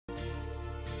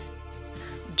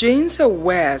Jeans are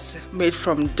wares made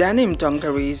from denim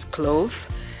dungarees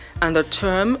cloth, and the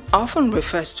term often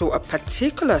refers to a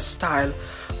particular style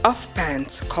of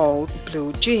pants called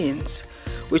blue jeans,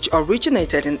 which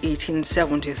originated in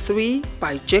 1873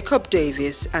 by Jacob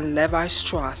Davis and Levi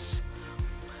Strauss.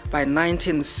 By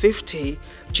 1950,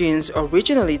 jeans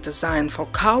originally designed for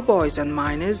cowboys and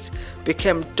miners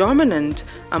became dominant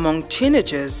among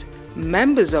teenagers,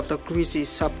 members of the greasy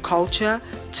subculture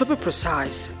to be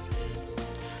precise.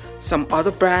 Some other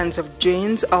brands of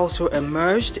jeans also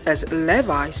emerged as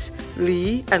Levi's,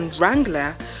 Lee, and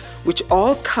Wrangler, which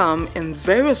all come in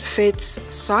various fits,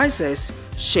 sizes,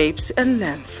 shapes, and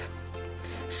length.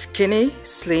 Skinny,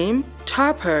 slim,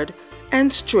 tapered,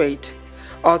 and straight.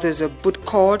 Others are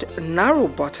boot-cord, narrow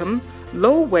bottom,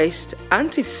 low waist,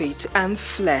 anti-fit, and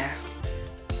flare.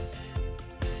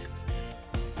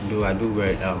 I do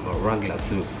wear Wrangler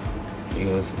too,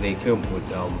 because they come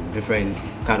with different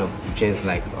kind of jeans,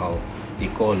 like the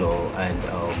color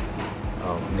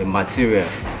and the material,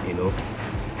 you know.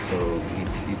 So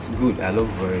it's good. I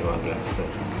love wearing Wrangler. So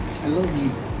I love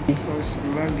it because I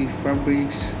like the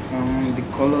fabrics. The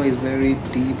color is very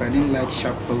deep. I didn't like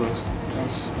sharp colors.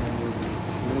 That's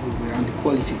and the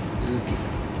quality is okay.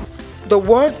 The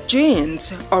word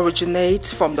jeans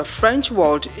originates from the French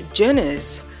word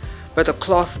jeans, but the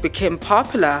cloth became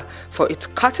popular for its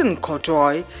cotton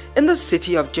corduroy in the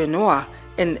city of Genoa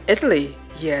in Italy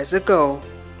years ago.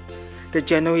 The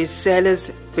Genoese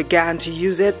sailors began to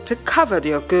use it to cover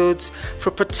their goods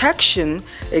for protection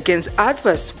against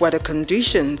adverse weather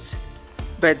conditions.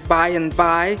 But by and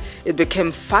by, it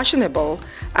became fashionable,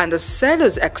 and the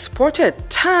sailors exported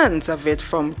tons of it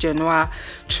from Genoa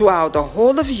throughout the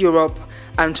whole of Europe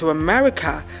and to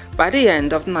America by the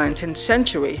end of the 19th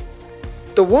century.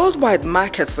 The worldwide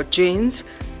market for jeans,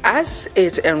 as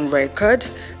it in record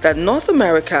that North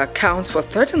America accounts for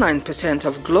 39%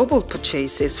 of global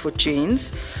purchases for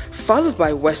jeans, followed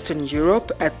by Western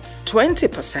Europe at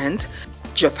 20%,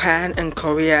 Japan and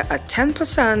Korea at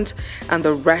 10%, and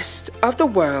the rest of the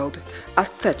world at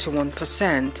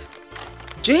 31%.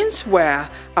 Jeans wear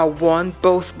are worn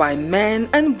both by men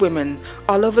and women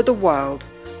all over the world.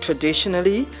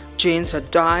 Traditionally, jeans are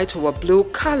dyed to a blue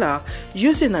color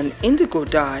using an indigo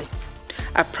dye.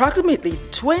 Approximately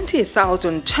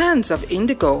 20,000 tons of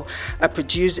indigo are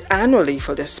produced annually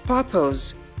for this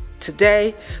purpose.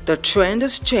 Today, the trend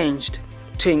has changed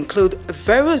to include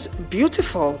various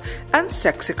beautiful and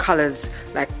sexy colors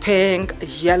like pink,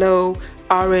 yellow,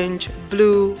 orange,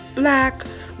 blue, black,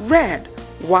 red,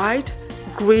 white,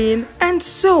 green, and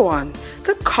so on.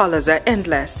 The colors are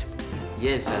endless.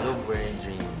 Yes, I love wearing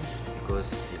jeans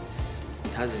because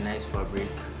it has a nice fabric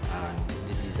and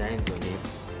the designs on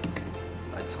it.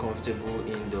 It's comfortable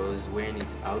indoors, wearing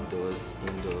it outdoors,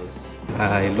 indoors.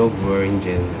 I love wearing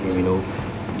jeans, you know,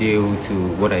 due to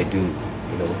what I do.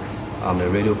 You know, I'm a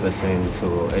radio person,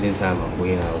 so anytime I'm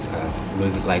going out, I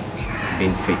always like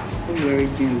being fit. I wear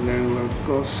jeans very well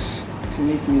because it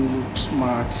makes me look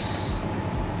smart.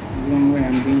 Even when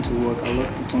I'm going to work, I love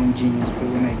to put on jeans, but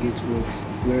when I get to work, it's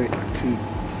very active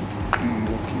when I'm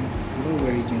working. I love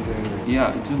wearing jeans very well. Yeah,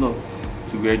 I do love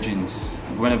to wear jeans.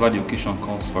 Whenever the occasion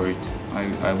calls for it,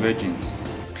 I wear jeans.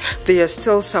 There are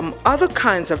still some other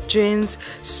kinds of jeans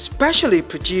specially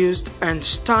produced and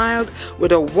styled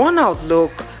with a worn-out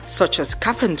look, such as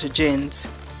carpenter jeans.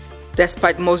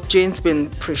 Despite most jeans being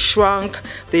pre-shrunk,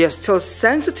 they are still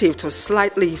sensitive to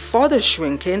slightly further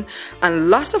shrinking and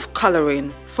loss of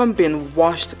coloring from being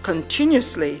washed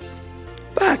continuously.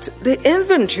 But the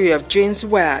inventory of jeans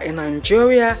wear in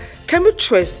Nigeria can be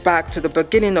traced back to the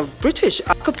beginning of British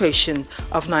occupation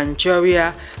of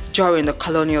Nigeria during the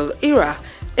colonial era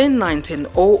in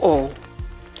 1900.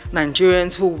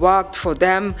 Nigerians who worked for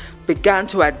them began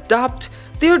to adopt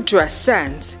their dress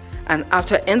sense, and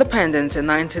after independence in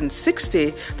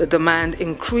 1960, the demand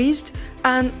increased,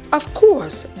 and of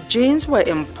course, jeans were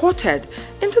imported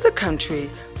into the country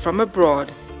from abroad.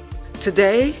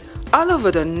 Today, all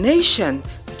over the nation,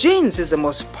 jeans is the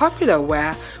most popular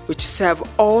wear which serve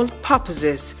all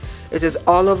purposes. It is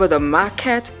all over the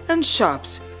market and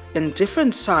shops in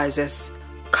different sizes,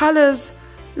 colors,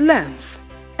 length,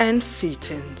 and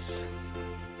fittings.